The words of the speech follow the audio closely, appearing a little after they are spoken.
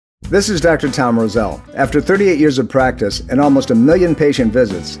This is Dr. Tom Roselle. After 38 years of practice and almost 1 million patient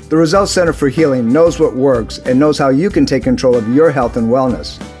visits, the Roselle Center for Healing knows what works and knows how you can take control of your health and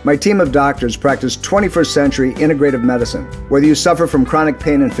wellness. My team of doctors practice 21st century integrative medicine. Whether you suffer from chronic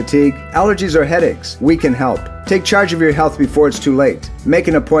pain and fatigue, allergies, or headaches, we can help. Take charge of your health before it's too late. Make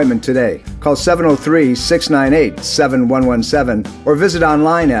an appointment today. Call 703-698-7117 or visit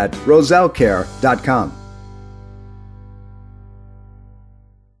online at rosellecare.com.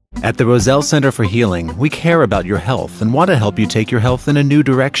 At the Roselle Center for Healing, we care about your health and want to help you take your health in a new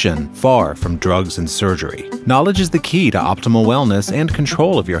direction, far from drugs and surgery. Knowledge is the key to optimal wellness and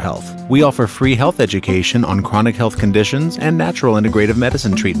control of your health. We offer free health education on chronic health conditions and natural integrative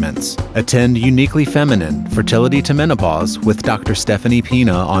medicine treatments. Attend Uniquely Feminine, Fertility to Menopause with Dr. Stephanie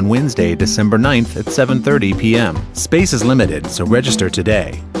Pina on Wednesday, December 9th at 7:30 p.m. Space is limited, so register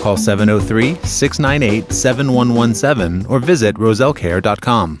today. Call 703-698-7117 or visit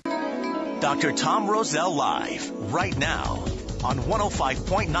rosellecare.com. Dr. Tom Roselle live right now on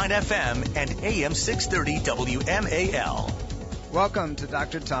 105.9 FM and AM 630 WMAL. Welcome to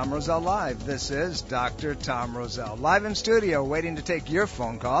Dr. Tom Roselle Live. This is Dr. Tom Roselle, live in studio, waiting to take your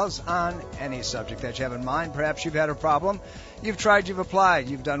phone calls on any subject that you have in mind. Perhaps you've had a problem. You've tried, you've applied,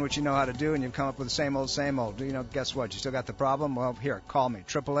 you've done what you know how to do, and you've come up with the same old, same old. You know, guess what? You still got the problem? Well, here, call me,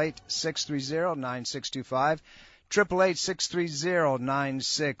 888-630-9625.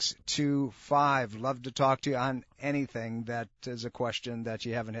 888-630-9625. Love to talk to you on anything that is a question that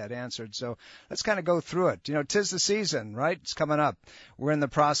you haven't had answered. So let's kind of go through it. You know, 'tis the season, right? It's coming up. We're in the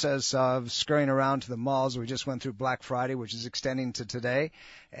process of scurrying around to the malls. We just went through Black Friday, which is extending to today.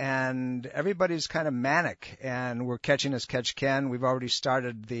 And everybody's kind of manic, and we're catching as catch can. We've already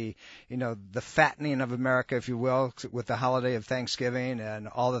started the fattening of America, if you will, with the holiday of Thanksgiving and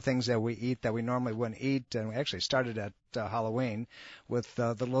all the things that we eat that we normally wouldn't eat. And we actually started at Halloween with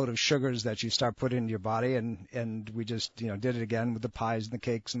the load of sugars that you start putting into your body, and we just did it again with the pies and the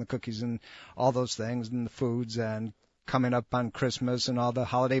cakes and the cookies and all those things and the foods, and coming up on Christmas and all the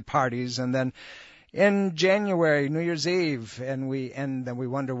holiday parties, and then in January, New Year's Eve, and then we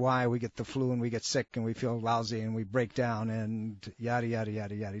wonder why we get the flu and we get sick and we feel lousy and we break down and yada yada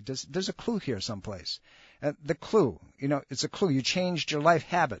yada yada. There's a clue here someplace. The clue, it's a clue. You changed your life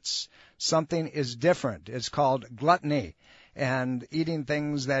habits. Something is different. It's called gluttony and eating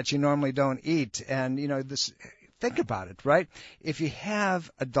things that you normally don't eat. And, think about it, right? If you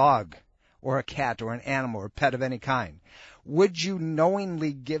have a dog or a cat or an animal or a pet of any kind, would you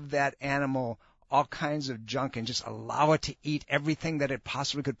knowingly give that animal all kinds of junk and just allow it to eat everything that it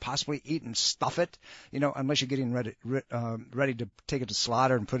could possibly eat and stuff it, unless you're getting ready to take it to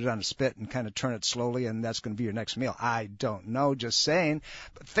slaughter and put it on a spit and kind of turn it slowly, and that's going to be your next meal. I don't know, just saying.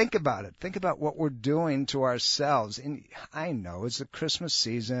 But think about it. Think about what we're doing to ourselves. And I know it's the Christmas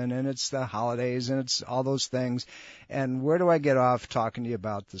season and it's the holidays and it's all those things. And where do I get off talking to you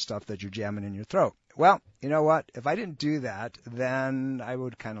about the stuff that you're jamming in your throat? Well, you know what? If I didn't do that, then I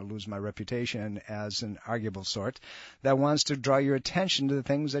would kind of lose my reputation as an arguable sort that wants to draw your attention to the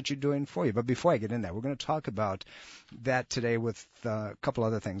things that you're doing for you. But before I get in that, we're going to talk about that today with a couple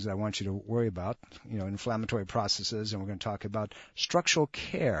other things that I want you to worry about, inflammatory processes, and we're going to talk about structural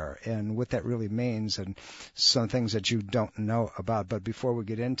care and what that really means and some things that you don't know about. But before we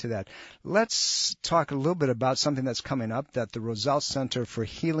get into that, let's talk a little bit about something that's coming up that the Roselle Center for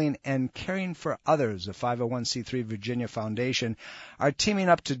Healing and Caring for Others, a 501c3 Virginia Foundation, are teaming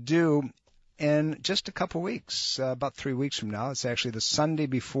up to do in just a couple weeks, about 3 weeks from now. It's actually the Sunday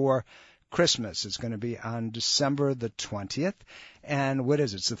before Christmas. It's going to be on December the 20th. And what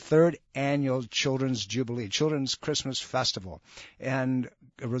is it? It's the third annual Children's Jubilee, Children's Christmas Festival. And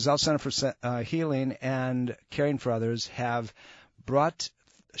Roselle Center for Healing and Caring for Others have brought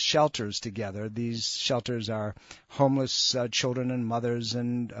shelters together. These shelters are homeless children and mothers,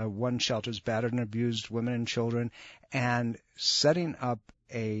 and one shelter's battered and abused women and children, and setting up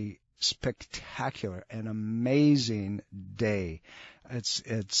a spectacular and amazing day.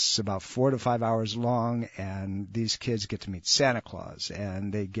 It's about 4 to 5 hours long, and these kids get to meet Santa Claus,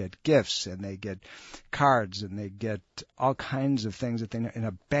 and they get gifts, and they get cards, and they get all kinds of things that in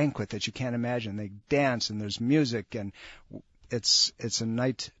a banquet that you can't imagine. They dance, and there's music, and it's a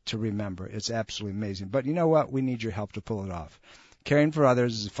night to remember. It's absolutely amazing. But you know what? We need your help to pull it off. Caring for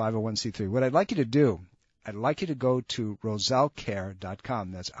Others is a 501c3. What I'd like you to do, I'd like you to go to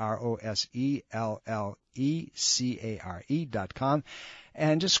rosellecare.com. That's ROSELLECARE.com.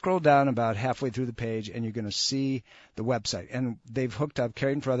 And just scroll down about halfway through the page, and you're going to see the website. And they've hooked up.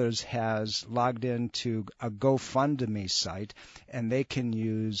 Caring for Others has logged into a GoFundMe site, and they can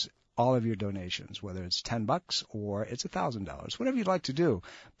use all of your donations, whether it's $10 or it's $1,000, whatever you'd like to do.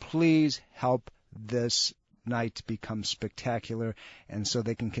 Please help this night become spectacular, and so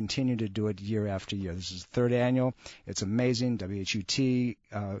they can continue to do it year after year. This is the third annual. It's amazing. WHUT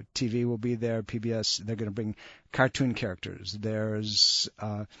TV will be there. PBS, they're going to bring cartoon characters. There's,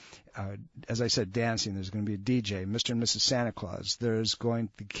 as I said, dancing. There's going to be a DJ, Mr. and Mrs. Santa Claus. The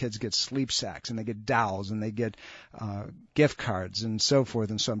kids get sleep sacks, and they get dowels, and they get gift cards, and so forth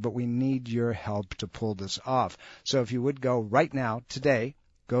and so on. But we need your help to pull this off. So if you would go right now, today,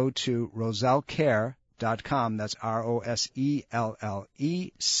 go to RoselleCare.com. That's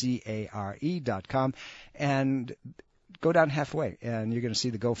RoselleCare.com, and go down halfway, and you're going to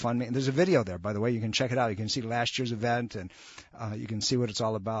see the GoFundMe. And there's a video there, by the way. You can check it out. You can see last year's event, and you can see what it's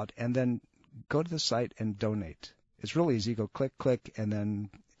all about. And then go to the site and donate. It's real easy. Go click, and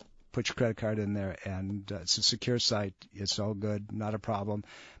then put your credit card in there. And it's a secure site. It's all good, not a problem.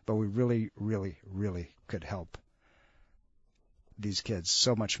 But we really, really, really could help these kids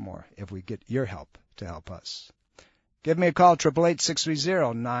so much more if we get your help to help us. Give me a call,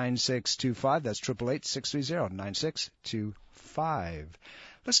 888-630-9625. That's 888-630-9625.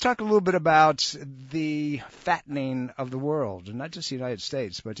 Let's talk a little bit about the fattening of the world, and not just the United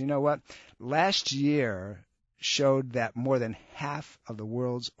States, but you know what? Last year showed that more than half of the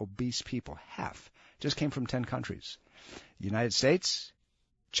world's obese people, half, just came from 10 countries. United States,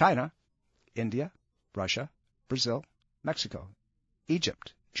 China, India, Russia, Brazil, Mexico,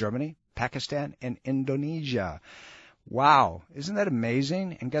 Egypt, Germany, Pakistan, and Indonesia. Wow, isn't that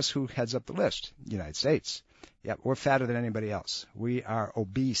amazing? And guess who heads up the list? United States. Yep, we're fatter than anybody else. We are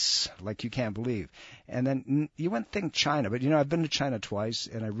obese, like you can't believe. And then you wouldn't think China, but I've been to China twice,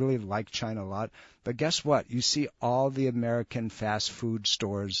 and I really like China a lot. But guess what? You see all the American fast food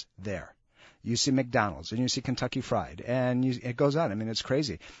stores there. You see McDonald's, and you see Kentucky Fried, and it goes on. I mean, it's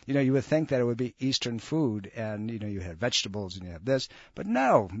crazy. You would think that it would be Eastern food, and, you have vegetables, and you have this. But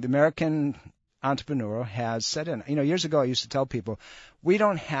no, the American entrepreneur has set in. Years ago I used to tell people, we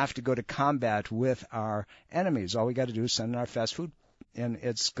don't have to go to combat with our enemies. All we got to do is send in our fast food, and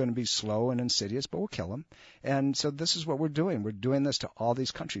it's going to be slow and insidious, but we'll kill them. And so this is what we're doing. We're doing this to all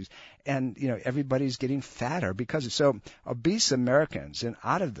these countries. And, everybody's getting fatter because of so obese Americans, and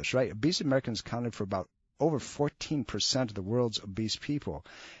out of this, right, obese Americans accounted for about over 14% of the world's obese people.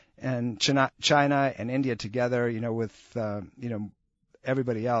 And China and India together, with,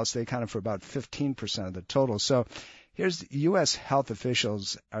 everybody else, they accounted for about 15% of the total. So here's U.S. health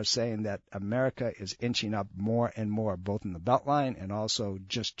officials are saying that America is inching up more and more, both in the Beltline and also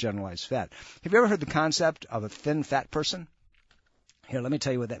just generalized fat. Have you ever heard the concept of a thin fat person? Here, let me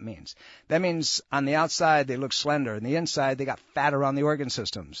tell you what that means. That means on the outside they look slender, and the inside they got fat around the organ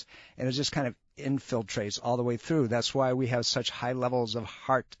systems, and it just kind of infiltrates all the way through. That's why we have such high levels of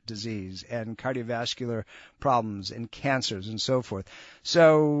heart disease and cardiovascular problems and cancers and so forth.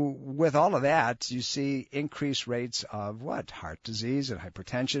 So with all of that, you see increased rates of what? Heart disease and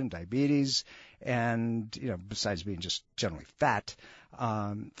hypertension, diabetes, and, besides being just generally fat,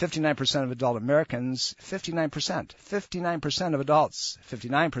 59% of adult Americans,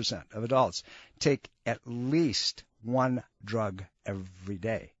 59% of adults take at least one drug every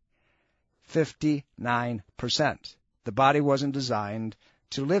day. 59%. The body wasn't designed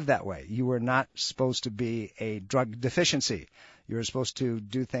to live that way. You were not supposed to be a drug deficiency. You were supposed to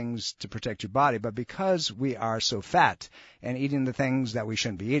do things to protect your body. But because we are so fat and eating the things that we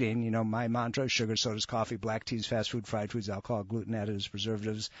shouldn't be eating, my mantra, sugar, sodas, coffee, black teas, fast food, fried foods, alcohol, gluten, additives,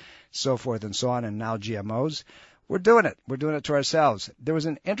 preservatives, so forth and so on, and now GMOs, we're doing it. We're doing it to ourselves. There was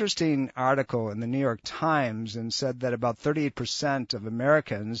an interesting article in the New York Times and said that about 38% of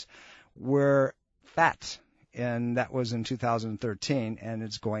Americans were fat, and that was in 2013, and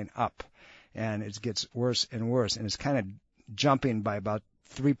it's going up, and it gets worse and worse, and it's kind of jumping by about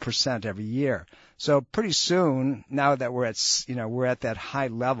 3% every year. So pretty soon, now that we're at that high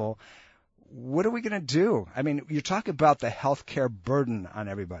level, what are we going to do? I mean, you talk about the healthcare burden on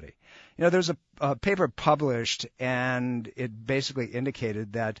everybody. There's a paper published, and it basically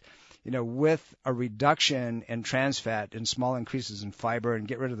indicated that with a reduction in trans fat and small increases in fiber and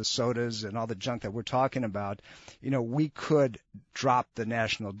get rid of the sodas and all the junk that we're talking about, we could drop the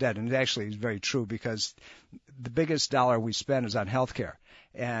national debt. And it actually is very true, because the biggest dollar we spend is on healthcare.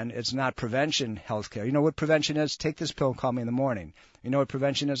 And it's not prevention healthcare. You know what prevention is? Take this pill and call me in the morning. You know what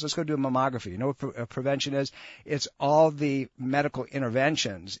prevention is? Let's go do a mammography. You know what prevention is? It's all the medical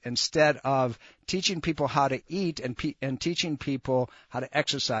interventions instead of teaching people how to eat and teaching people how to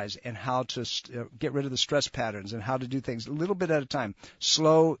exercise and how to get rid of the stress patterns and how to do things a little bit at a time.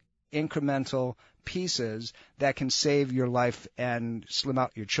 Slow incremental pieces that can save your life and slim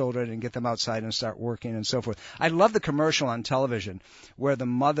out your children and get them outside and start working and so forth. I love the commercial on television where the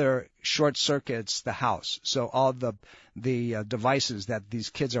mother short circuits the house, so all the devices that these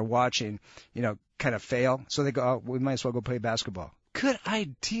kids are watching, kind of fail. So they go, oh, we might as well go play basketball. Good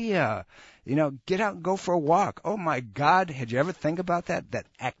idea. Get out and go for a walk. Oh my God, had you ever think about that? That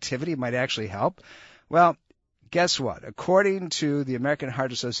activity might actually help. Well, guess what? According to the American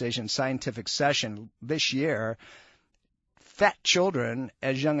Heart Association scientific session this year, fat children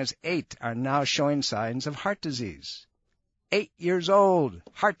as young as 8 are now showing signs of heart disease. 8 years old,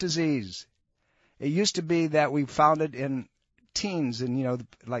 heart disease. It used to be that we found it in teens and,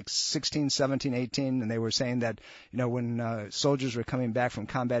 like 16, 17, 18, and they were saying that, when soldiers were coming back from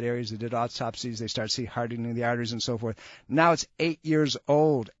combat areas, they did autopsies, they started to see hardening of the arteries and so forth. Now it's 8 years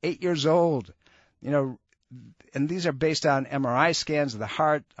old. 8 years old. And these are based on MRI scans of the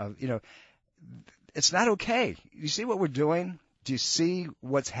heart. It's not okay. You see what we're doing? Do you see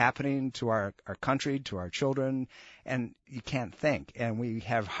what's happening to our country, to our children? And you can't think. And we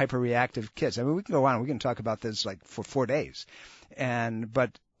have hyperreactive kids. I mean, we can go on. We can talk about this like for 4 days.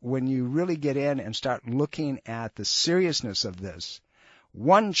 But when you really get in and start looking at the seriousness of this,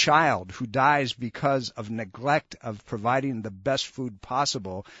 one child who dies because of neglect of providing the best food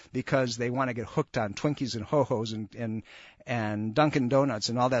possible because they want to get hooked on Twinkies and Ho-Hos and Dunkin' Donuts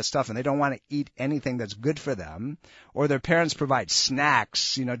and all that stuff, and they don't want to eat anything that's good for them, or their parents provide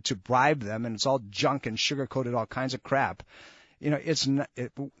snacks, to bribe them, and it's all junk and sugar-coated all kinds of crap.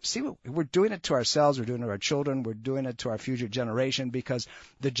 We're doing it to ourselves, we're doing it to our children, we're doing it to our future generation because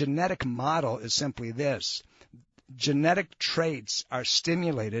the genetic model is simply this. Genetic traits are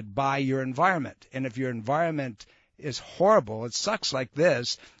stimulated by your environment. And if your environment is horrible, it sucks like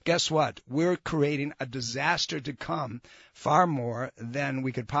this, guess what? We're creating a disaster to come far more than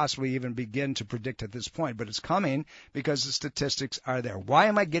we could possibly even begin to predict at this point. But it's coming because the statistics are there. Why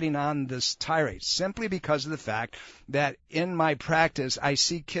am I getting on this tirade? Simply because of the fact that in my practice, I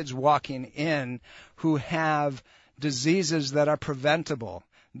see kids walking in who have diseases that are preventable,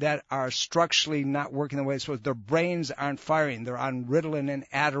 that are structurally not working the way it's supposed to. Their brains aren't firing. They're on Ritalin and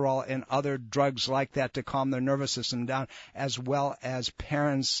Adderall and other drugs like that to calm their nervous system down, as well as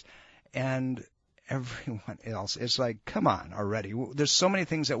parents and everyone else. It's like, come on already. There's so many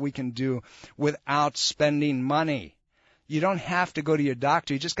things that we can do without spending money. You don't have to go to your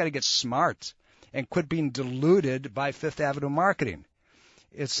doctor. You just got to get smart and quit being deluded by Fifth Avenue marketing.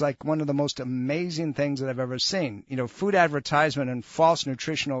 It's like one of the most amazing things that I've ever seen. Food advertisement and false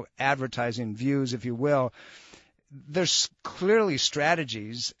nutritional advertising views, if you will, there's clearly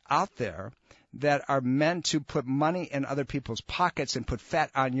strategies out there that are meant to put money in other people's pockets and put fat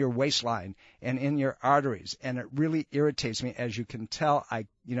on your waistline and in your arteries. And it really irritates me, as you can tell.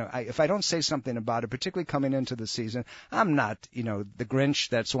 If I don't say something about it, particularly coming into the season, I'm not, the Grinch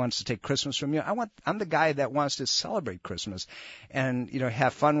that wants to take Christmas from you. I'm the guy that wants to celebrate Christmas and,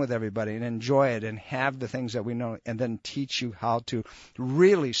 have fun with everybody and enjoy it and have the things that we know and then teach you how to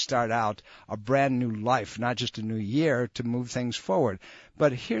really start out a brand new life, not just a new year, to move things forward.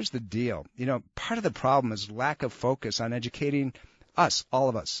 But here's the deal. Part of the problem is lack of focus on educating us, all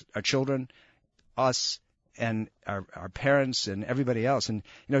of us, our children, us, and our parents and everybody else. And,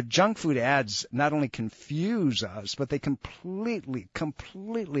 junk food ads not only confuse us, but they completely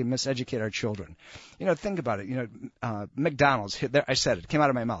miseducate our children. Think about it. McDonald's, I said it, came out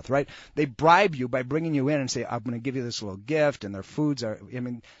of my mouth, right? They bribe you by bringing you in and say, I'm going to give you this little gift, and their foods are,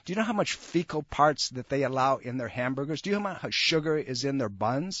 do you know how much fecal parts that they allow in their hamburgers? Do you know how much sugar is in their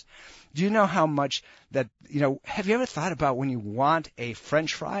buns? Do you know how much that, have you ever thought about when you want a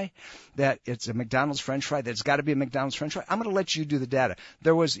French fry, that it's a McDonald's French fry, that it's got to be a McDonald's French fry? I'm going to let you do the data.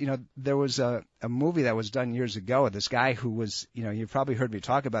 There was a movie that was done years ago. This guy who was, you've probably heard me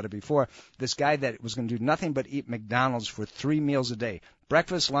talk about it before. This guy that was going to do nothing but eat McDonald's for 3 meals a day,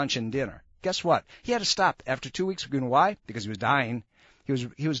 breakfast, lunch, and dinner. Guess what? He had to stop after 2 weeks. You know why? Because he was dying.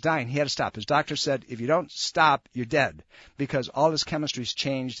 He was dying. He had to stop. His doctor said, if you don't stop, you're dead, because all his chemistry's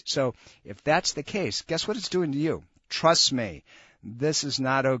changed. So if that's the case, guess what it's doing to you? Trust me, this is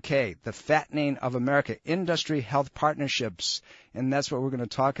not okay. The fattening of America, industry health partnerships, and that's what we're going to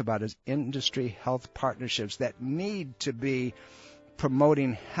talk about, is industry health partnerships that need to be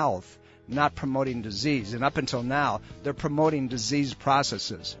promoting health, not promoting disease. And up until now, they're promoting disease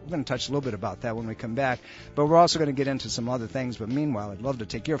processes. We're going to touch a little bit about that when we come back. But we're also going to get into some other things. But meanwhile, I'd love to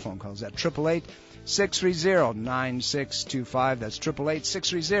take your phone calls at 888-630-9625. That's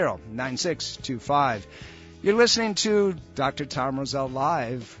 888-630-9625. You're listening to Dr. Tom Roselle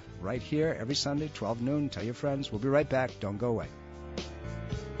live right here every Sunday, 12 noon. Tell your friends. We'll be right back. Don't go away.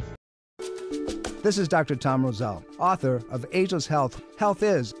 This is Dr. Tom Roselle, author of Ageless Health. Health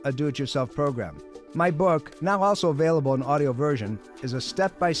is a do-it-yourself program. My book, now also available in audio version, is a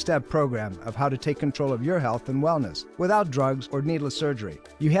step-by-step program of how to take control of your health and wellness without drugs or needless surgery.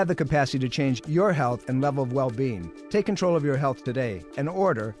 You have the capacity to change your health and level of well-being. Take control of your health today and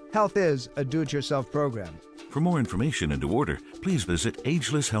order Health is a do-it-yourself program. For more information and to order, please visit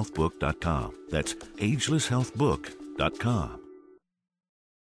agelesshealthbook.com. That's agelesshealthbook.com.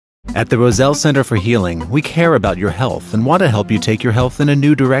 At the Roselle Center for Healing, we care about your health and want to help you take your health in a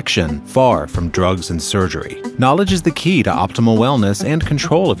new direction, far from drugs and surgery. Knowledge is the key to optimal wellness and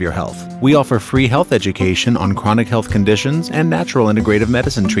control of your health. We offer free health education on chronic health conditions and natural integrative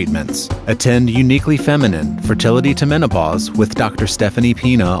medicine treatments. Attend Uniquely Feminine, Fertility to Menopause with Dr. Stephanie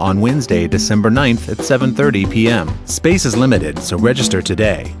Pina on Wednesday, December 9th at 7:30 p.m. Space is limited, so register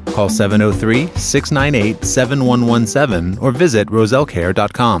today. Call 703-698-7117 or visit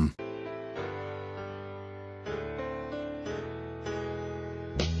rosellecare.com.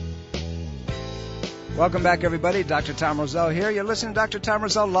 Welcome back, everybody. Dr. Tom Roselle here. You're listening to Dr. Tom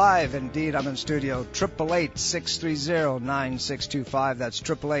Roselle live. Indeed, I'm in studio. 888-630-9625. That's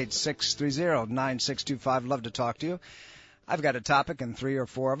 888-630-9625. Love to talk to you. I've got a topic and 3 or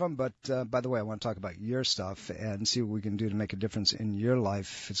 4 of them, but by the way, I want to talk about your stuff and see what we can do to make a difference in your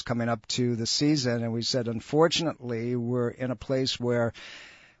life. It's coming up to the season, and we said, unfortunately, we're in a place where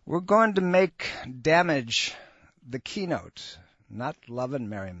we're going to make damage the keynote. Not love and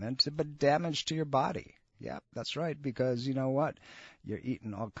merriment, but damage to your body. Yeah, that's right, because you know what? You're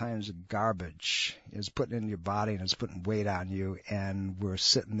eating all kinds of garbage. It's putting in your body and it's putting weight on you, and we're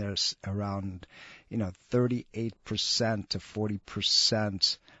sitting there around, 38% to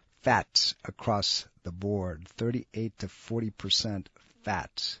 40% fat across the board. 38 to 40%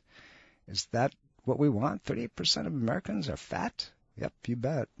 fat. Is that what we want? 38% of Americans are fat? Yep, you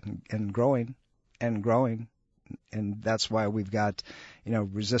bet. And growing and growing. And that's why we've got,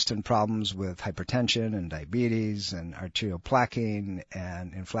 resistant problems with hypertension and diabetes and arterial plaquing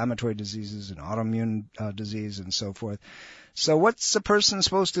and inflammatory diseases and autoimmune disease and so forth. So what's a person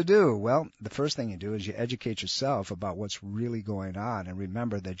supposed to do? Well, the first thing you do is you educate yourself about what's really going on, and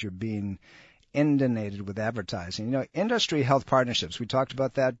remember that you're being inundated with advertising. Industry health partnerships, we talked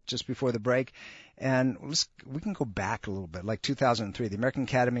about that just before the break, and we can go back a little bit, like 2003. The American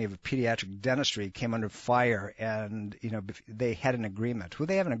Academy of Pediatric Dentistry came under fire, and, they had an agreement. Who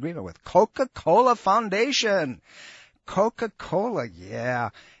they have an agreement with? Coca-Cola Foundation. Coca-Cola, yeah.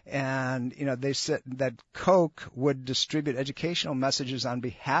 And, they said that Coke would distribute educational messages on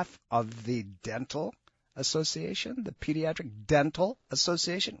behalf of the Dental Association, the Pediatric Dental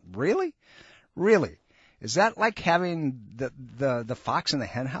Association. Really? Really? Is that like having the fox in the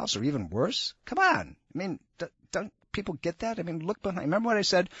hen house, or even worse? Come on. I mean, don't people get that? I mean, look behind. Remember what I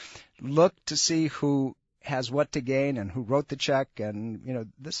said? Look to see who has what to gain and who wrote the check. And,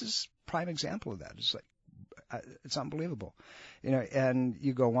 this is prime example of that. It's like, it's unbelievable. And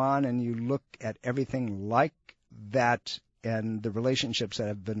you go on and you look at everything like that and the relationships that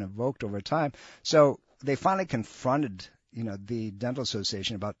have been evoked over time. So they finally confronted, the Dental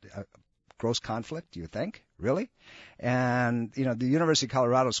Association about gross conflict, do you think? Really? And, the University of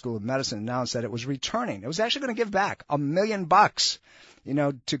Colorado School of Medicine announced that it was returning. It was actually going to give back $1 million,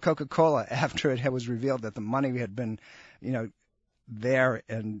 to Coca-Cola after it was revealed that the money had been, there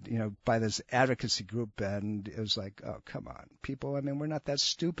and, by this advocacy group. And it was like, oh, come on, people. I mean, we're not that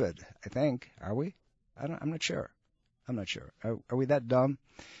stupid, I think. Are we? I'm not sure. Are we that dumb?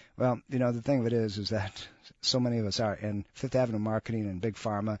 Well, the thing of it is that so many of us are in Fifth Avenue marketing and big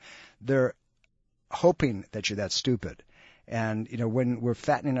pharma. They're hoping that you're that stupid. And, when we're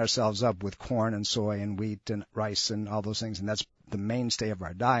fattening ourselves up with corn and soy and wheat and rice and all those things, and that's the mainstay of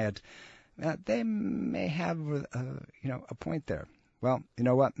our diet, they may have, a point there. Well, you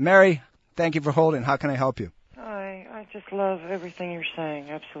know what? Mary, thank you for holding. How can I help you? Hi, I just love everything you're saying,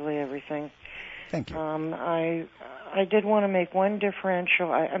 absolutely everything. Thank you. I did want to make one differential.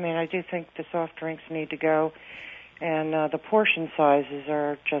 I do think the soft drinks need to go, and the portion sizes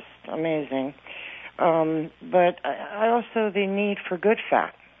are just amazing. But I also the need for good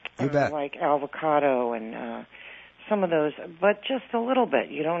fat, you bet. Like avocado and some of those, but just a little bit.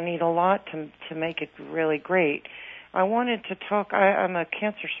 You don't need a lot to make it really great. I wanted to talk. I'm a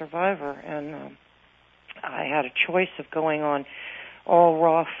cancer survivor, and I had a choice of going on all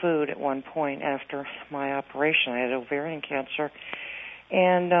raw food at one point after my operation. I had ovarian cancer,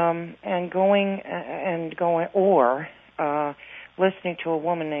 and going or listening to a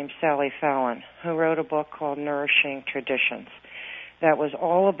woman named Sally Fallon, who wrote a book called Nourishing Traditions. that was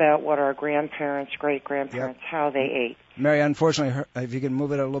all about what our grandparents, great-grandparents, how they ate. Mary, unfortunately, if you can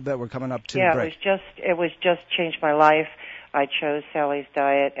move it a little bit, we're coming up to break. It was just changed my life. I chose Sally's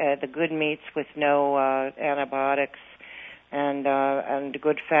diet, the good meats with no antibiotics, and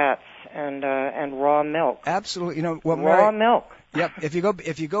good fats, and raw milk. Absolutely, you know what, Mary, raw milk. Yep.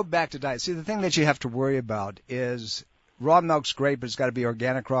 If you go back to diet, see, the thing that you have to worry about is raw milk's great, but it's got to be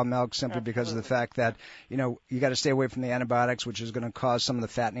organic raw milk simply because of the fact that, you know, you got to stay away from the antibiotics, which is going to cause some of the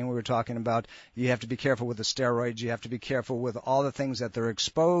fattening we were talking about. You have to be careful with the steroids. You have to be careful with all the things that they're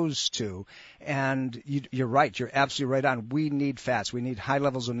exposed to. And you're right. You're absolutely right on. We need fats. We need high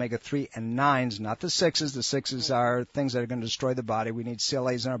levels of omega-3 and 9s, not the 6s. The 6s are things that are going to destroy the body. We need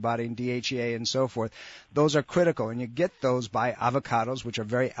CLAs in our body and DHEA and so forth. Those are critical, and you get those by avocados, which are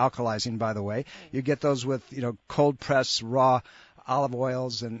very alkalizing, by the way. You get those with, you know, cold-pressed raw olive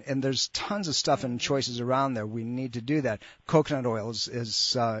oils, and there's tons of stuff and choices around there. We need to do that. Coconut oil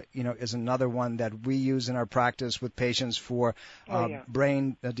is another one that we use in our practice with patients for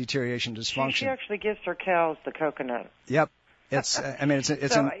brain deterioration, dysfunction. She actually gives her cows the coconut. Yep, it's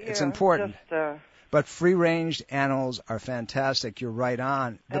important. But free-range animals are fantastic. You're right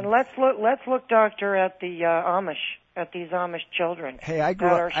on. And let's look, doctor, at the Amish. At these Amish children that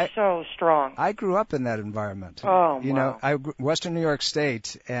are so strong. I grew up in that environment. Oh, you know, Western New York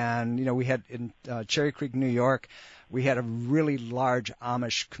State, and you know, we had in Cherry Creek, New York, we had a really large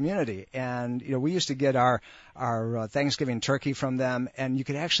Amish community, and you know, we used to get our Thanksgiving turkey from them, and you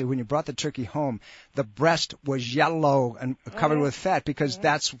could actually, when you brought the turkey home, the breast was yellow and covered with fat because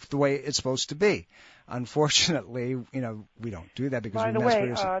that's the way it's supposed to be. Unfortunately, you know, we don't do that because we mass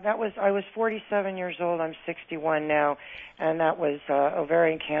produce it. By the way, I was 47 years old. I'm 61 now, and that was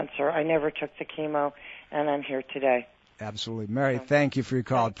ovarian cancer. I never took the chemo, and I'm here today. Absolutely. Mary, thank you for your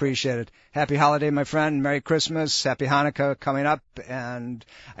call. Appreciate it. Happy holiday, my friend. Merry Christmas. Happy Hanukkah coming up. And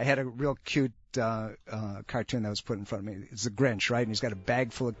I had a real cute cartoon that was put in front of me. It's the Grinch, right? And he's got a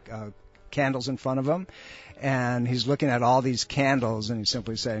bag full of candles in front of him, and he's looking at all these candles, and he's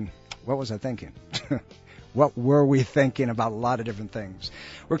simply saying, what was I thinking? What were we thinking about a lot of different things?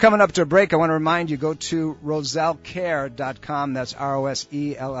 We're coming up to a break. I want to remind you, go to RoselleCare.com. That's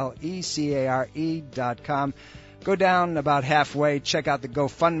RoselleCare.com. Go down about halfway. Check out the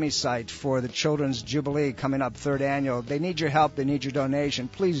GoFundMe site for the Children's Jubilee coming up, 3rd annual. They need your help. They need your donation.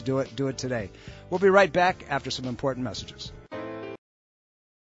 Please do it. Do it today. We'll be right back after some important messages.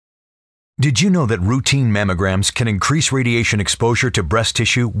 Did you know that routine mammograms can increase radiation exposure to breast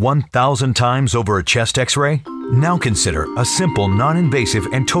tissue 1,000 times over a chest X-ray? Now consider a simple, non-invasive,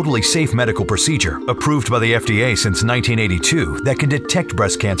 and totally safe medical procedure approved by the FDA since 1982 that can detect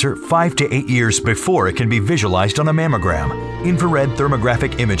breast cancer 5 to 8 years before it can be visualized on a mammogram. Infrared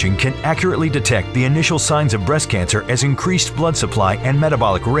thermographic imaging can accurately detect the initial signs of breast cancer as increased blood supply and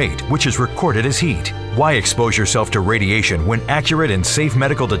metabolic rate, which is recorded as heat. Why expose yourself to radiation when accurate and safe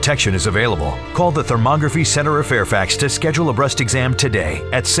medical detection is available? Call the Thermography Center of Fairfax to schedule a breast exam today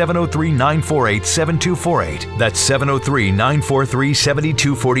at 703-948-7248. That's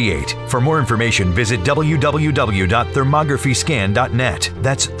 703-943-7248. For more information, visit www.thermographyscan.net.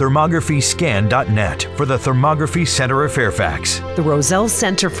 That's thermographyscan.net for the Thermography Center of Fairfax. The Roselle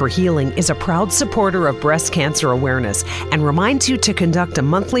Center for Healing is a proud supporter of breast cancer awareness and reminds you to conduct a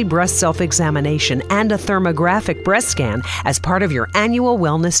monthly breast self-examination and a thermographic breast scan as part of your annual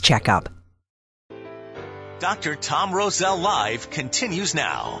wellness checkup. Dr. Tom Roselle Live continues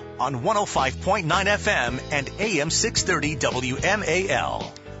now on 105.9 FM and AM 630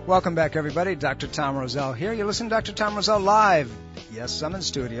 WMAL. Welcome back, everybody. Dr. Tom Roselle here. You're listening to Dr. Tom Roselle Live. Yes, I'm in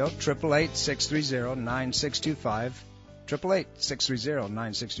studio. 888-630-9625.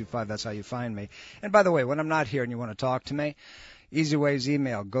 888-630-9625. That's how you find me. And by the way, when I'm not here and you want to talk to me, easy way is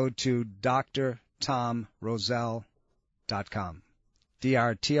email. Go to drtomroselle.com.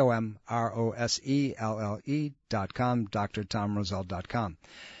 drtomroselle.com, drtomroselle.com.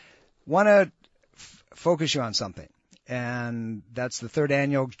 Want to focus you on something, and that's the 3rd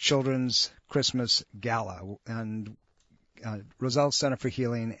annual Children's Christmas Gala. And Roselle Center for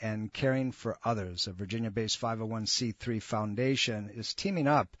Healing and Caring for Others, a Virginia-based 501c3 foundation, is teaming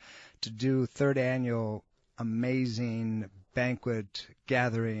up to do 3rd annual amazing banquet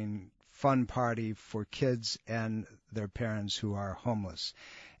gathering fun party for kids and their parents who are homeless.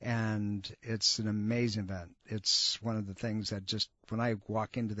 And it's an amazing event. It's one of the things that just, when I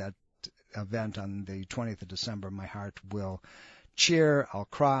walk into that event on the 20th of December, my heart will cheer, I'll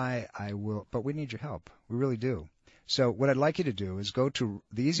cry, but we need your help. We really do. So what I'd like you to do is the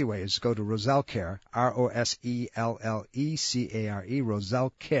easy way is go to Roselle Care, RoselleCare,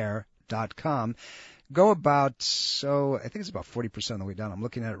 RoselleCare.com. go about, I think it's about 40% of the way down. I'm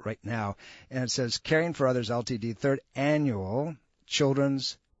looking at it right now, and it says Caring for Others Ltd. 3rd Annual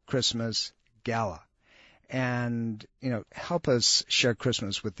Children's Christmas Gala. And, help us share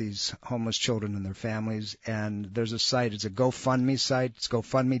Christmas with these homeless children and their families. And there's a site, it's a GoFundMe site. It's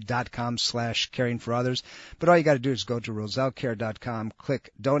GoFundMe.com/caringforothers. But all you got to do is go to rosellecare.com,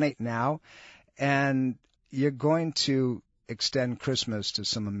 click Donate Now, and you're going to extend Christmas to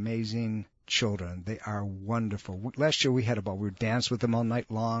some amazing children. They are wonderful. Last year we danced with them all night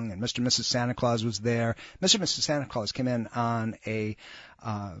long, and Mr. and Mrs. Santa Claus was there. Mr. and Mrs. Santa Claus came in on a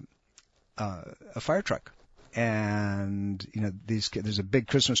fire truck. And, there's a big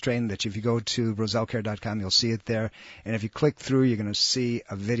Christmas train that if you go to rosellecare.com, you'll see it there. And if you click through, you're going to see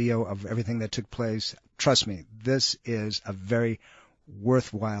a video of everything that took place. Trust me, this is a very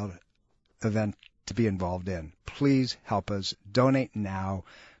worthwhile event to be involved in. Please help us. Donate now.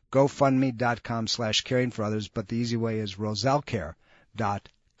 GoFundMe.com/caringforothers, but the easy way is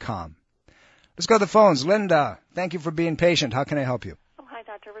rosellecare.com. Let's go to the phones. Linda, thank you for being patient. How can I help you? Oh, hi,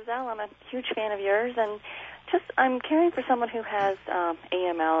 Dr. Roselle. I'm a huge fan of yours, and I'm caring for someone who has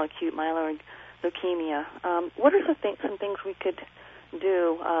AML, acute myeloid leukemia. What are some things we could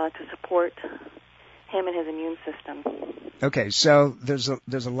do to support him and his immune system? Okay, so there's a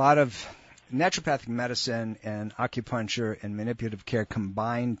lot of naturopathic medicine and acupuncture and manipulative care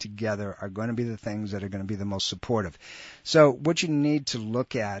combined together are going to be the things that are going to be the most supportive. So what you need to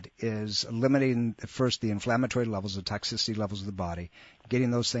look at is eliminating first the inflammatory levels, the toxicity levels of the body, getting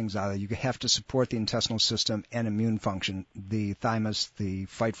those things out of there. You have to support the intestinal system and immune function, the thymus, the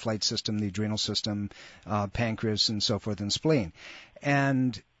fight-flight system, the adrenal system, pancreas, and so forth, and spleen.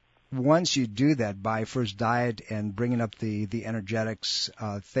 And once you do that by first diet and bringing up the energetics,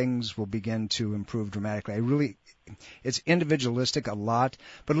 things will begin to improve dramatically. It's individualistic a lot,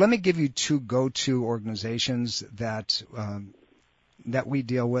 but let me give you two go-to organizations that we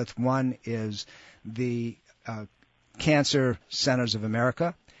deal with. One is the Cancer Centers of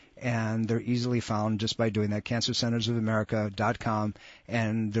America, and they're easily found just by doing that, cancercentersofamerica.com.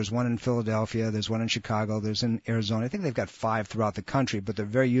 And there's one in Philadelphia, there's one in Chicago, there's in Arizona. I think they've got 5 throughout the country, but they're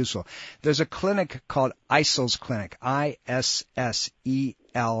very useful. There's a clinic called ISEL's Clinic, ISSEL,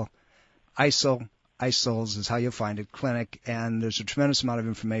 ISEL's is how you'll find it, clinic, and there's a tremendous amount of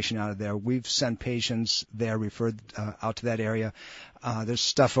information out of there. We've sent patients there, referred out to that area. There's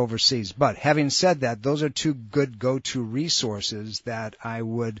stuff overseas. But having said that, those are 2 good go-to resources that I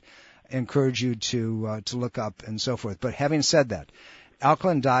would encourage you to look up and so forth. But having said that,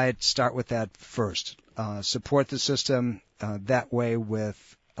 alkaline diet, start with that first. Support the system that way with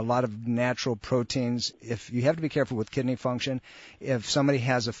a lot of natural proteins. If you have to be careful with kidney function, if somebody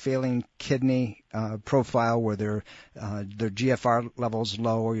has a failing kidney profile where their GFR levels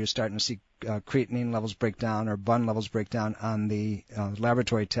low, or you're starting to see creatinine levels break down or bun levels break down on the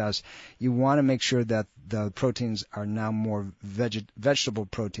laboratory test, you want to make sure that the proteins are now more vegetable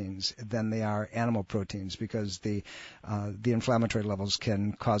proteins than they are animal proteins, because the inflammatory levels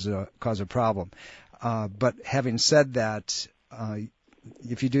can cause a problem. But having said that,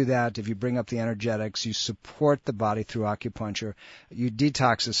 if you do that, if you bring up the energetics, you support the body through acupuncture, you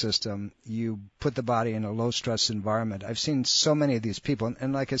detox the system, you put the body in a low-stress environment. I've seen so many of these people,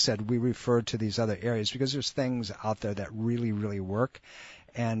 and like I said, we refer to these other areas because there's things out there that really, really work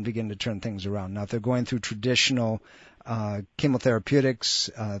and begin to turn things around. Now, if they're going through traditional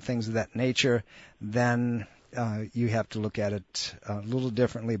chemotherapeutics, things of that nature, then you have to look at it a little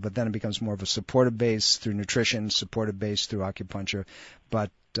differently, but then it becomes more of a supportive base through nutrition, supportive base through acupuncture. But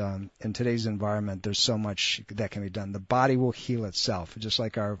in today's environment, there's so much that can be done. The body will heal itself, just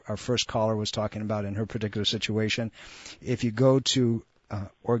like our first caller was talking about in her particular situation. If you go to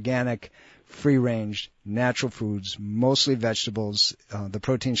organic, free-range, natural foods, mostly vegetables. The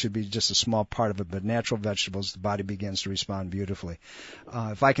protein should be just a small part of it, but natural vegetables, the body begins to respond beautifully.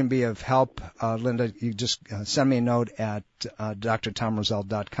 If I can be of help, Linda, you just send me a note at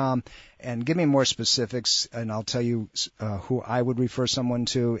drtomroselle.com and give me more specifics, and I'll tell you who I would refer someone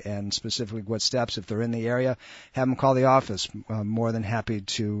to and specifically what steps. If they're in the area, have them call the office. More than happy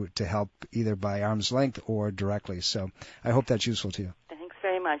to help either by arm's length or directly. So I hope that's useful to you.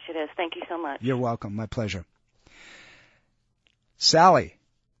 Very much. It is. Thank you so much. You're welcome. My pleasure. Sally.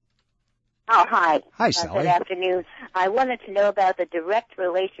 Oh, hi. Hi, Sally. Good afternoon. I wanted to know about the direct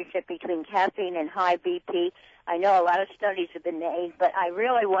relationship between caffeine and high BP. I know a lot of studies have been made, but I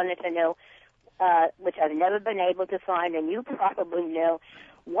really wanted to know, which I've never been able to find, and you probably know,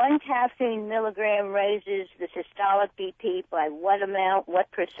 1 caffeine milligram raises the systolic BP by what amount, what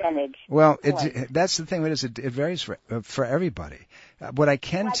percentage? Well, that's the thing. It varies for everybody. What I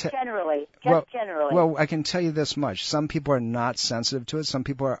can generally. Well, I can tell you this much. Some people are not sensitive to it. Some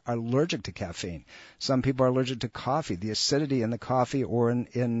people are allergic to caffeine. Some people are allergic to coffee. The acidity in the coffee or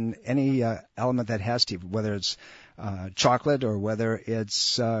in any element that has tea, whether it's chocolate or whether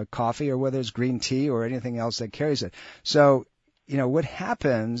it's coffee or whether it's green tea or anything else that carries it. So, what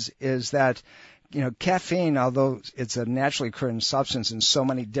happens is that, caffeine, although it's a naturally occurring substance in so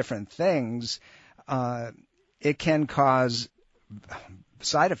many different things, it can cause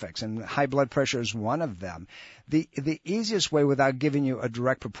side effects, and high blood pressure is one of them. The easiest way, without giving you a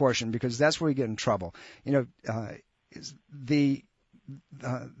direct proportion, because that's where you get in trouble, is the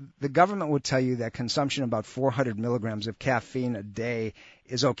government would tell you that consumption of about 400 milligrams of caffeine a day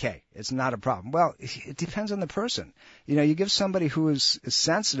is okay. It's not a problem. Well, it depends on the person. You give somebody who is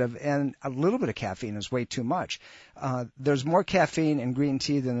sensitive, and a little bit of caffeine is way too much. There's more caffeine in green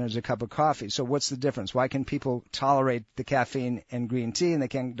tea than there's a cup of coffee. So what's the difference? Why can people tolerate the caffeine in green tea and they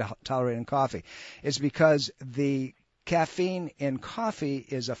can't tolerate it in coffee? It's because the caffeine in coffee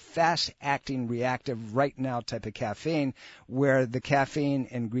is a fast-acting, reactive, right-now type of caffeine, where the caffeine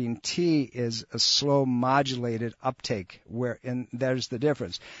in green tea is a slow, modulated uptake, and there's the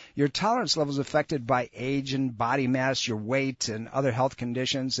difference. Your tolerance level is affected by age and body mass, your weight, and other health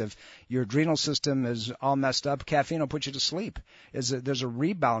conditions. If your adrenal system is all messed up, caffeine will put you to sleep. There's a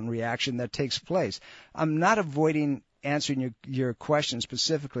rebound reaction that takes place. I'm not avoiding answering your question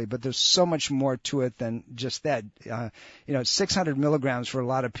specifically, but there's so much more to it than just that. 600 milligrams for a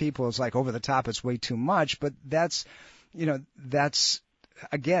lot of people is like over the top. It's way too much, but that's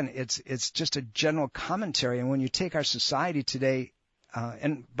again, it's just a general commentary. And when you take our society today,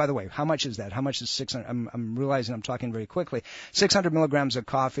 and by the way, how much is that? How much is 600? I'm realizing I'm talking very quickly. 600 milligrams of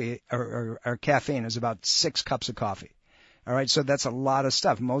coffee or caffeine is about 6 cups of coffee. All right, so that's a lot of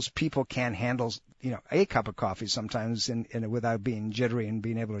stuff. Most people can't handle, a cup of coffee sometimes without being jittery and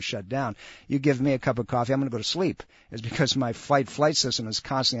being able to shut down. You give me a cup of coffee, I'm going to go to sleep. It's because my fight-flight system is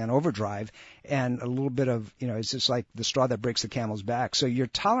constantly on overdrive, and a little bit of, it's just like the straw that breaks the camel's back. So your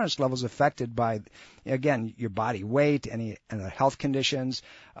tolerance level is affected by, again, your body weight, and the health conditions,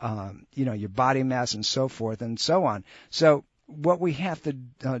 your body mass, and so forth and so on. So what we have to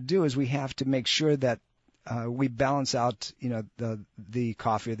do is we have to make sure that we balance out, the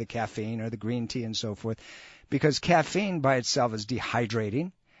coffee or the caffeine or the green tea and so forth, because caffeine by itself is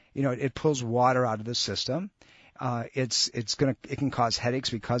dehydrating. It pulls water out of the system. It can cause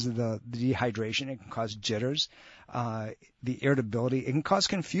headaches because of the dehydration. It can cause jitters, the irritability. It can cause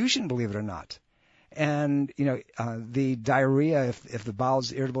confusion, believe it or not. And, the diarrhea, if the bowel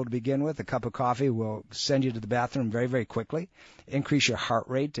is irritable to begin with, a cup of coffee will send you to the bathroom very, very quickly, increase your heart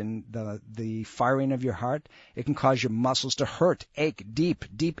rate and the firing of your heart. It can cause your muscles to hurt, ache,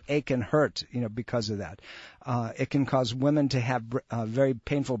 deep ache and hurt, because of that. It can cause women to have very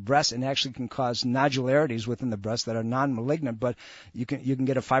painful breasts, and actually can cause nodularities within the breast that are non-malignant, but you can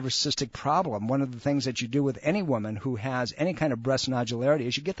get a fibrocystic problem. One of the things that you do with any woman who has any kind of breast nodularity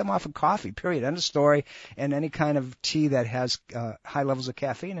is you get them off of coffee, period, end of story, and any kind of tea that has high levels of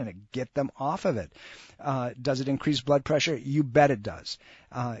caffeine in it. Get them off of it. Does it increase blood pressure? You bet it does.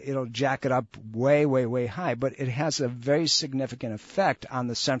 It'll jack it up way, way, way high, but it has a very significant effect on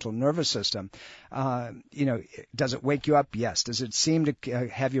the central nervous system. Does it wake you up? Yes. Does it seem to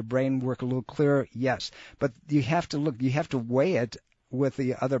have your brain work a little clearer? Yes. But you have to weigh it with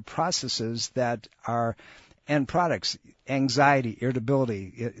the other processes that are end products: anxiety,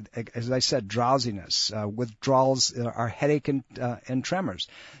 irritability, as I said, drowsiness, withdrawals, our headache and tremors.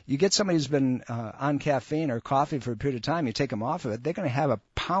 You get somebody who's been on caffeine or coffee for a period of time, you take them off of it, they're going to have a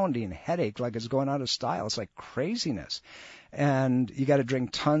pounding headache like it's going out of style. It's like craziness. And you got to drink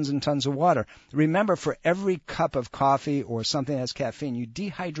tons and tons of water. Remember, for every cup of coffee or something that has caffeine, you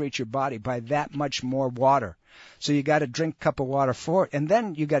dehydrate your body by that much more water. So you got to drink a cup of water for it, and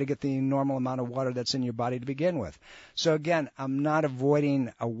then you got to get the normal amount of water that's in your body to begin with. So again, I'm not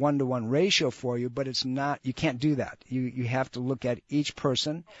avoiding a 1-to-1 ratio for you, but it's not. You can't do that. You have to look at each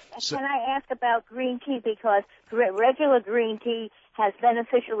person. Can I ask about green tea, because regular green tea has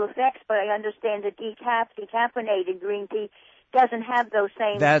beneficial effects, but I understand the decaffeinated green tea doesn't have those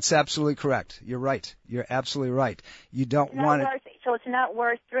same. That's absolutely correct. You're right. You're absolutely right. You don't want it. So it's not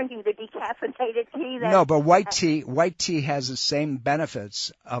worth drinking the decaffeinated tea. No, but white tea has the same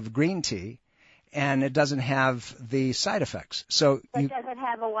benefits of green tea, and it doesn't have the side effects. So it doesn't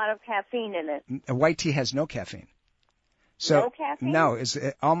have a lot of caffeine in it. White tea has no caffeine. So, no caffeine? No, it's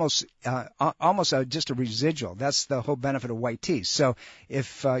almost just a residual. That's the whole benefit of white tea. So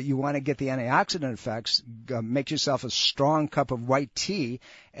if you want to get the antioxidant effects, make yourself a strong cup of white tea,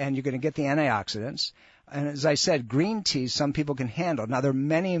 and you're going to get the antioxidants. And as I said, green tea, some people can handle. Now, there are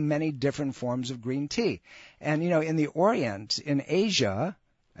many, many different forms of green tea. And, in the Orient, in Asia,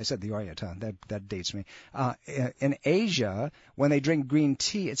 I said the Orient, huh? That dates me. In Asia, when they drink green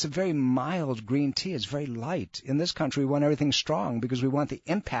tea, it's a very mild green tea. It's very light. In this country, we want everything strong because we want the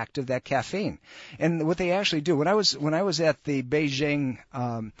impact of that caffeine. And what they actually do, when I was at the Beijing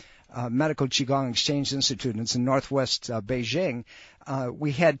Medical Qigong Exchange Institute, and it's in northwest Beijing,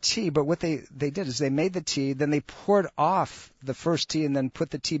 we had tea, but what they did is they made the tea, then they poured off the first tea and then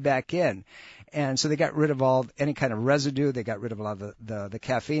put the tea back in. And so they got rid of any kind of residue, they got rid of a lot of the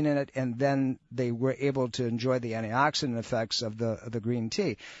caffeine in it, and then they were able to enjoy the antioxidant effects of the green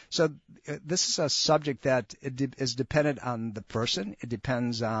tea. So this is a subject that is dependent on the person. It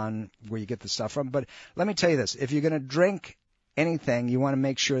depends on where you get the stuff from. But let me tell you this, if you're going to drink anything, you want to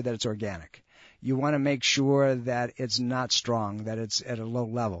make sure that it's organic. You want to make sure that it's not strong, that it's at a low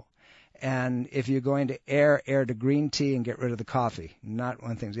level. And if you're going to air to green tea and get rid of the coffee, not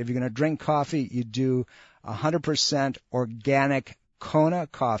one thing. If you're going to drink coffee, you do 100% organic Kona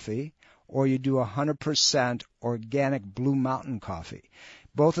coffee, or you do 100% organic Blue Mountain coffee.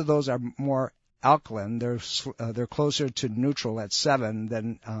 Both of those are more alkaline. They're closer to neutral at 7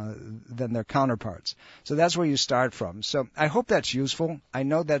 than their counterparts. So that's where you start from. So I hope that's useful. I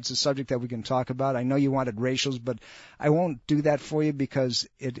know that's a subject that we can talk about. I know you wanted ratios, but I won't do that for you because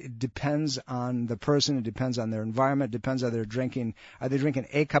it depends on the person. It depends on their environment. It depends on their drinking. Are they drinking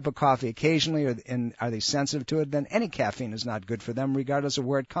a cup of coffee occasionally, and are they sensitive to it? Then any caffeine is not good for them, regardless of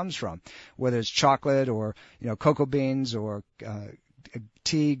where it comes from, whether it's chocolate or cocoa beans or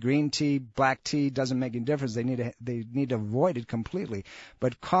tea, green tea, black tea, doesn't make any difference. They need to avoid it completely.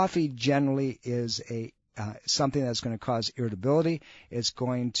 But coffee generally is something that's going to cause irritability. It's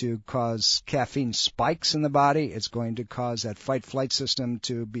going to cause caffeine spikes in the body. It's going to cause that fight-flight system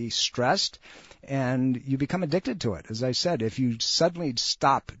to be stressed, and you become addicted to it. As I said, if you suddenly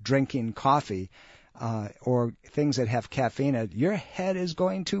stop drinking coffee or things that have caffeine in it, your head is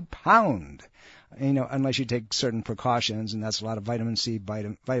going to pound. Unless you take certain precautions, and that's a lot of vitamin C,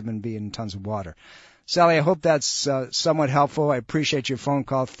 vitamin B, and tons of water. Sally, I hope that's somewhat helpful. I appreciate your phone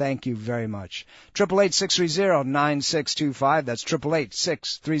call. Thank you very much. 888-630-9625. That's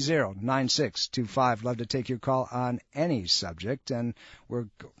 888-630-9625. Love to take your call on any subject, and we're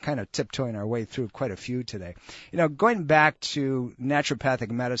kind of tiptoeing our way through quite a few today. Going back to naturopathic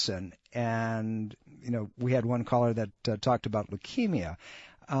medicine, and, we had one caller that talked about leukemia.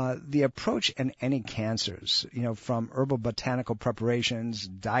 The approach in any cancers, from herbal botanical preparations,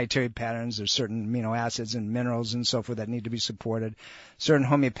 dietary patterns, there's certain amino acids and minerals and so forth that need to be supported, certain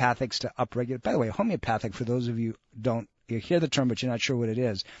homeopathics to upregulate. By the way, homeopathic, for those of you you hear the term but you're not sure what it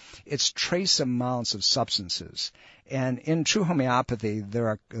is, it's trace amounts of substances. And in true homeopathy,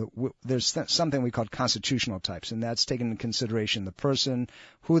 there's something we call constitutional types, and that's taking into consideration the person,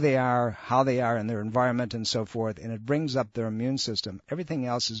 who they are, how they are in their environment, and so forth, and it brings up their immune system. Everything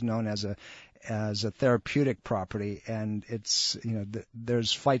else is known as a therapeutic property, and it's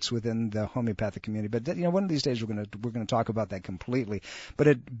there's fights within the homeopathic community. But one of these days we're going to talk about that completely. But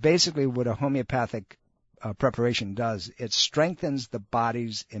it basically, what a homeopathic preparation does, it strengthens the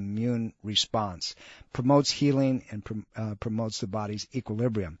body's immune response, promotes healing, and promotes the body's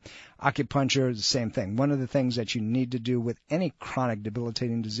equilibrium. Acupuncture is the same thing. One of the things that you need to do with any chronic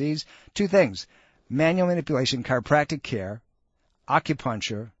debilitating disease, 2 things: manual manipulation, chiropractic care,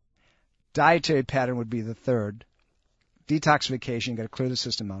 acupuncture, dietary pattern would be the third, detoxification, you've got to clear the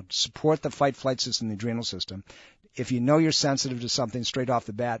system out, support the fight-flight system, the adrenal system. If you know you're sensitive to something straight off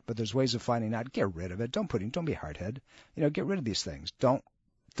the bat, but there's ways of finding out, get rid of it. Don't be hardhead. Get rid of these things. Don't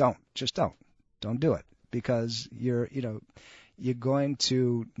do it, because you're going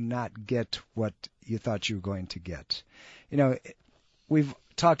to not get what you thought you were going to get. We've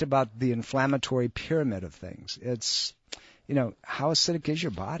talked about the inflammatory pyramid of things. It's, how acidic is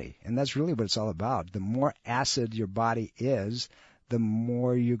your body? And that's really what it's all about. The more acid your body is, the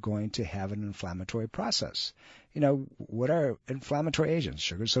more you're going to have an inflammatory process. What are inflammatory agents?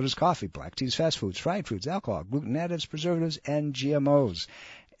 Sugar, sodas, coffee, black teas, fast foods, fried foods, alcohol, gluten additives, preservatives, and GMOs.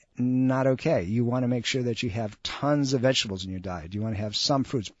 Not okay. You want to make sure that you have tons of vegetables in your diet. You want to have some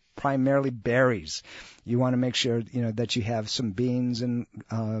fruits. primarily berries. You want to make sure, that you have some beans, and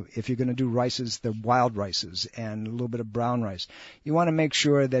if you're going to do rices, they're wild rices, and a little bit of brown rice. You want to make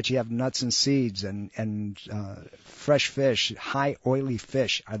sure that you have nuts and seeds, and fresh fish. High oily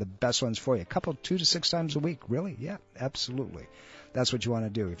fish are the best ones for you. A couple, 2 to 6 times a week. Really? Yeah, absolutely. That's what you want to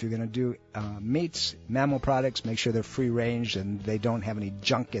do. If you're going to do meats, mammal products, make sure they're free-range and they don't have any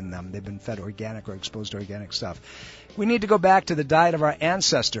junk in them. They've been fed organic or exposed to organic stuff. We need to go back to the diet of our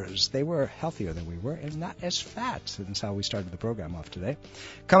ancestors. They were healthier than we were and not as fat. That's how we started the program off today.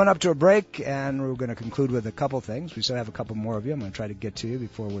 Coming up to a break, and we're going to conclude with a couple things. We still have a couple more of you. I'm going to try to get to you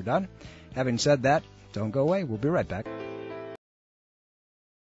before we're done. Having said that, don't go away. We'll be right back.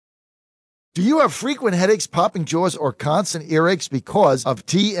 Do you have frequent headaches, popping jaws, or constant earaches because of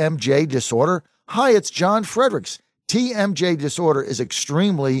TMJ disorder? Hi, it's John Fredericks. TMJ disorder is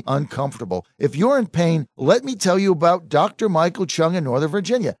extremely uncomfortable. If you're in pain, let me tell you about Dr. Michael Chung in Northern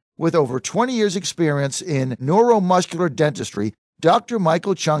Virginia. With over 20 years' experience in neuromuscular dentistry, Dr.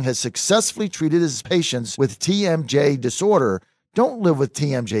 Michael Chung has successfully treated his patients with TMJ disorder. Don't live with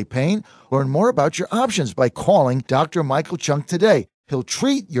TMJ pain. Learn more about your options by calling Dr. Michael Chung today. He'll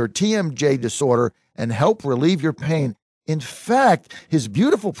treat your TMJ disorder and help relieve your pain. In fact, his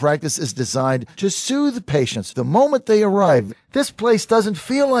beautiful practice is designed to soothe patients the moment they arrive. This place doesn't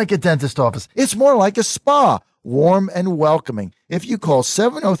feel like a dentist office. It's more like a spa, warm and welcoming. If you call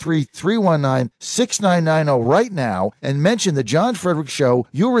 703-319-6990 right now and mention the John Frederick Show,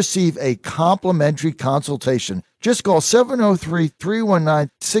 you'll receive a complimentary consultation. Just call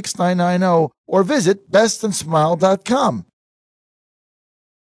 703-319-6990 or visit bestandsmile.com.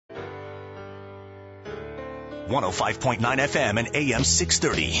 105.9 FM and AM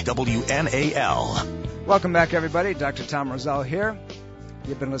 630 WMAL. Welcome back, everybody. Dr. Tom Roselle here.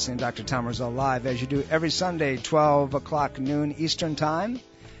 You've been listening to Dr. Tom Roselle live, as you do every Sunday, 12 o'clock noon Eastern Time.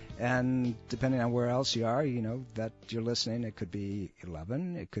 And depending on where else you are, that you're listening, it could be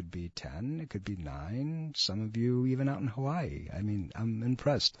 11, it could be 10, it could be 9. Some of you even out in Hawaii. I mean, I'm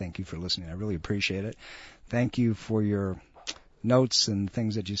impressed. Thank you for listening. I really appreciate it. Thank you for your notes and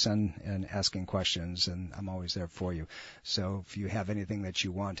things that you send and asking questions, and I'm always there for you. So if you have anything that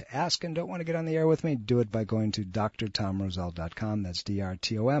you want to ask and don't want to get on the air with me, do it by going to drtomroselle.com. That's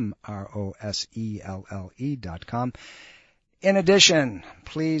drtomroselle.com. In addition,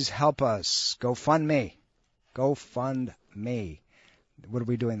 please help us. GoFundMe. GoFundMe. What are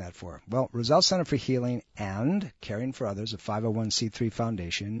we doing that for? Well, Roselle Center for Healing and Caring for Others, a 501c3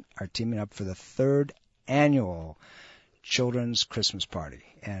 foundation, are teaming up for the 3rd annual Children's Christmas Party,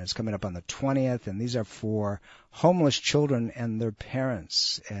 and it's coming up on the 20th, and these are for homeless children and their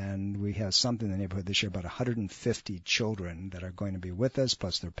parents, and we have something in the neighborhood this year, about 150 children that are going to be with us,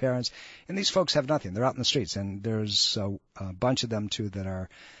 plus their parents, and these folks have nothing. They're out in the streets, and there's a bunch of them, too, that are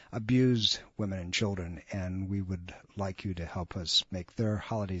abused women and children, and we would like you to help us make their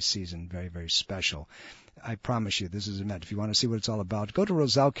holiday season very, very special. I promise you, this is a meant. If you want to see what it's all about, go to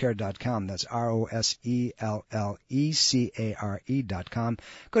rosellecare.com. That's ROSELLECARE.com.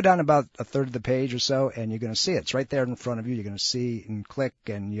 Go down about a third of the page or so, and you're going to see it. It's right there in front of you. You're going to see and click,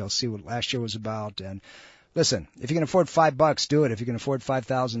 and you'll see what last year was about. And listen, if you can afford $5, do it. If you can afford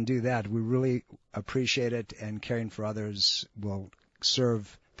 $5,000, do that. We really appreciate it, and Caring for Others will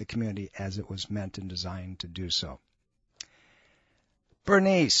serve the community as it was meant and designed to do so.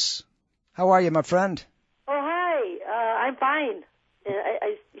 Bernice, how are you, my friend? Oh, hi. I'm fine.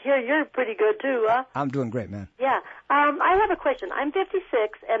 I hear you're pretty good, too, huh? I'm doing great, man. Yeah. I have a question. I'm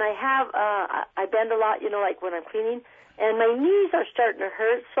 56, and I have, I bend a lot, like when I'm cleaning, and my knees are starting to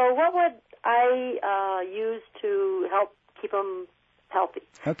hurt. So what would I use to help keep them healthy?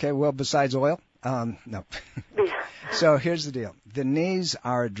 Okay, well, besides oil? No. So here's the deal. The knees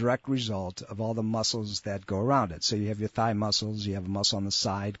are a direct result of all the muscles that go around it. So you have your thigh muscles, you have a muscle on the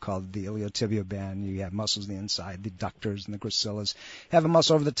side called the iliotibial band, you have muscles on the inside, the adductors and the gracilis. You have a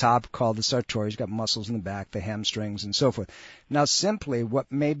muscle over the top called the sartorius, you've got muscles in the back, the hamstrings, and so forth. Now, simply what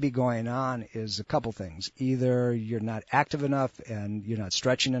may be going on is a couple things. Either you're not active enough and you're not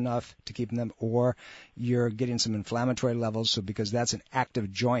stretching enough to keep them, or you're getting some inflammatory levels. So because that's an active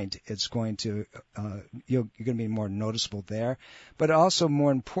joint, it's going to you're going to be more noticeable there. But also,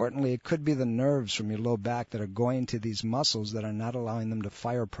 more importantly, it could be the nerves from your low back that are going to these muscles that are not allowing them to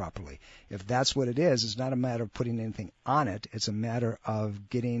fire properly. If that's what it is, it's not a matter of putting anything on it. It's a matter of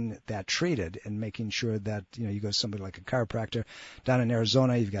getting that treated and making sure that, you go to somebody like a chiropractor down in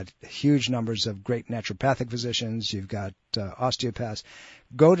Arizona. You've got huge numbers of great naturopathic physicians. You've got osteopaths,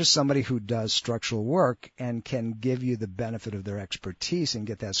 go to somebody who does structural work and can give you the benefit of their expertise and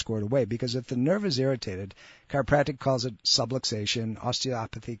get that squared away. Because if the nerve is irritated, chiropractic calls it subluxation,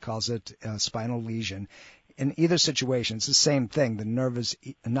 osteopathy calls it spinal lesion. In either situation, it's the same thing. The nerve is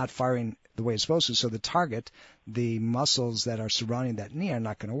not firing the way it's supposed to, so the target, the muscles that are surrounding that knee, are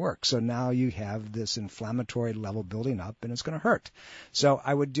not going to work. So now you have this inflammatory level building up, and it's going to hurt. So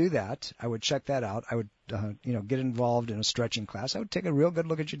I would do that. I would check that out. I would, get involved in a stretching class. I would take a real good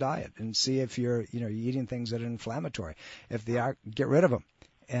look at your diet and see if you're eating things that are inflammatory. If they are, get rid of them.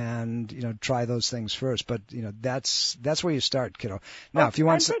 And try those things first, but that's where you start, kiddo. Now, if you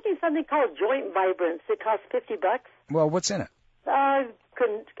want, I'm taking something called Joint Vibrance. It costs $50. Well, what's in it?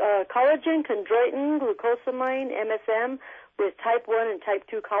 Collagen, chondroitin, glucosamine, MSM, with type 1 and type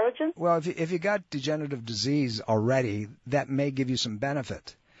 2 collagen. Well, if you got degenerative disease already, that may give you some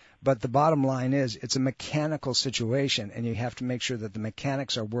benefit. But the bottom line is it's a mechanical situation, and you have to make sure that the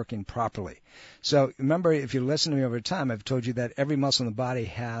mechanics are working properly. So remember, if you listen to me over time, I've told you that every muscle in the body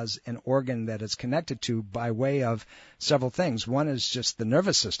has an organ that it's connected to by way of several things. One is just the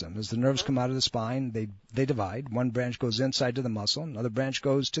nervous system. As the nerves come out of the spine, they divide. One branch goes inside to the muscle, another branch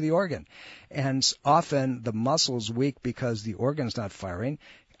goes to the organ. And often the muscle's weak because the organ's not firing.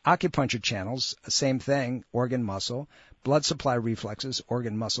 Acupuncture channels, same thing, organ muscle. Blood supply reflexes,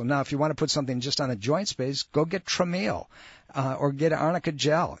 organ muscle. Now, if you want to put something just on the joint space, go get Trameal or get arnica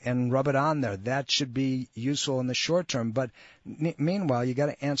gel and rub it on there. That should be useful in the short term. But meanwhile, you got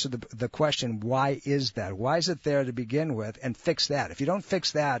to answer the question, why is that? Why is it there to begin with? And fix that. If you don't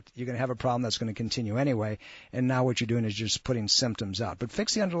fix that, you're going to have a problem that's going to continue anyway. And now what you're doing is just putting symptoms out. But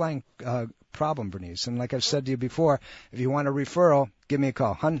fix the underlying problem, Bernice. And like I've said to you before, if you want a referral, give me a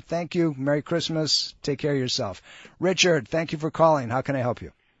call. Hun, thank you. Merry Christmas. Take care of yourself. Richard, thank you for calling. How can I help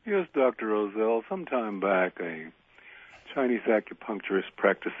you? Yes, Dr. Roselle. Sometime back, a Chinese acupuncturist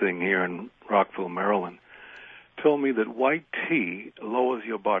practicing here in Rockville, Maryland, told me that white tea lowers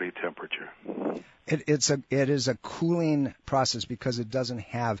your body temperature. It is a cooling process because it doesn't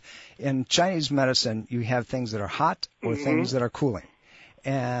have, in Chinese medicine, you have things that are hot or things that are cooling.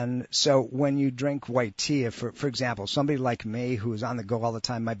 And so when you drink white tea, if for example, somebody like me who is on the go all the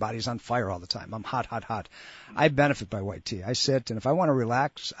time, my body's on fire all the time, I'm hot. I benefit by white tea. I sit, and if I want to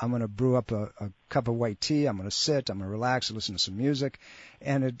relax, I'm going to brew up a cup of white tea. I'm going to sit, I'm going to relax, listen to some music,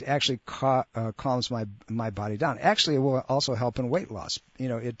 and it actually calms my body down. Actually, it will also help in weight loss.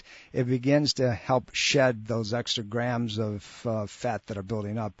 It begins to help shed those extra grams of fat that are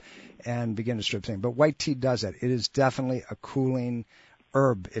building up and begin to strip things. But white tea does that. It is definitely a cooling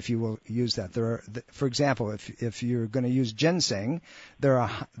herb, if you will use that. For example, if you're going to use ginseng,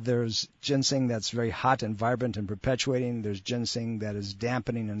 there's ginseng that's very hot and vibrant and perpetuating. There's ginseng that is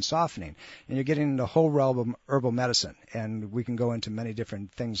dampening and softening. And you're getting into the whole realm of herbal medicine, and we can go into many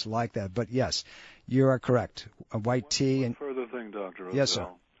different things like that. But yes, you are correct. A white tea. One further thing, Dr. Roselle. Yes, sir.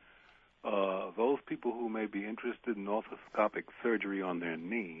 Those people who may be interested in orthoscopic surgery on their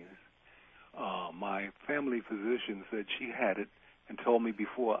knees, my family physician said she had it and told me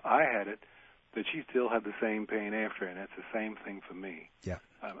before I had it that she still had the same pain after, and that's the same thing for me. Yeah.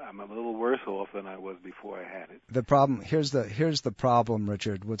 I'm a little worse off than I was before I had it. The problem, here's the problem,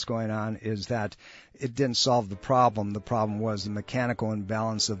 Richard. What's going on is that it didn't solve the problem. The problem was the mechanical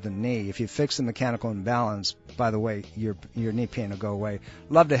imbalance of the knee. If you fix the mechanical imbalance, by the way, your knee pain will go away.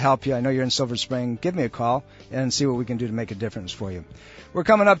 Love to help you. I know you're in Silver Spring. Give me a call and see what we can do to make a difference for you. We're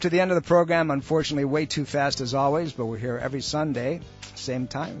coming up to the end of the program, unfortunately, way too fast as always, but we're here every Sunday, same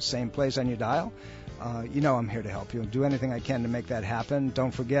time, same place on your dial. I'm here to help you. Do anything I can to make that happen.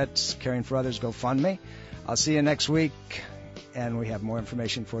 Don't forget, Caring for Others, GoFundMe. I'll see you next week, and we have more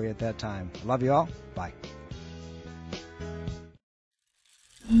information for you at that time. Love you all. Bye.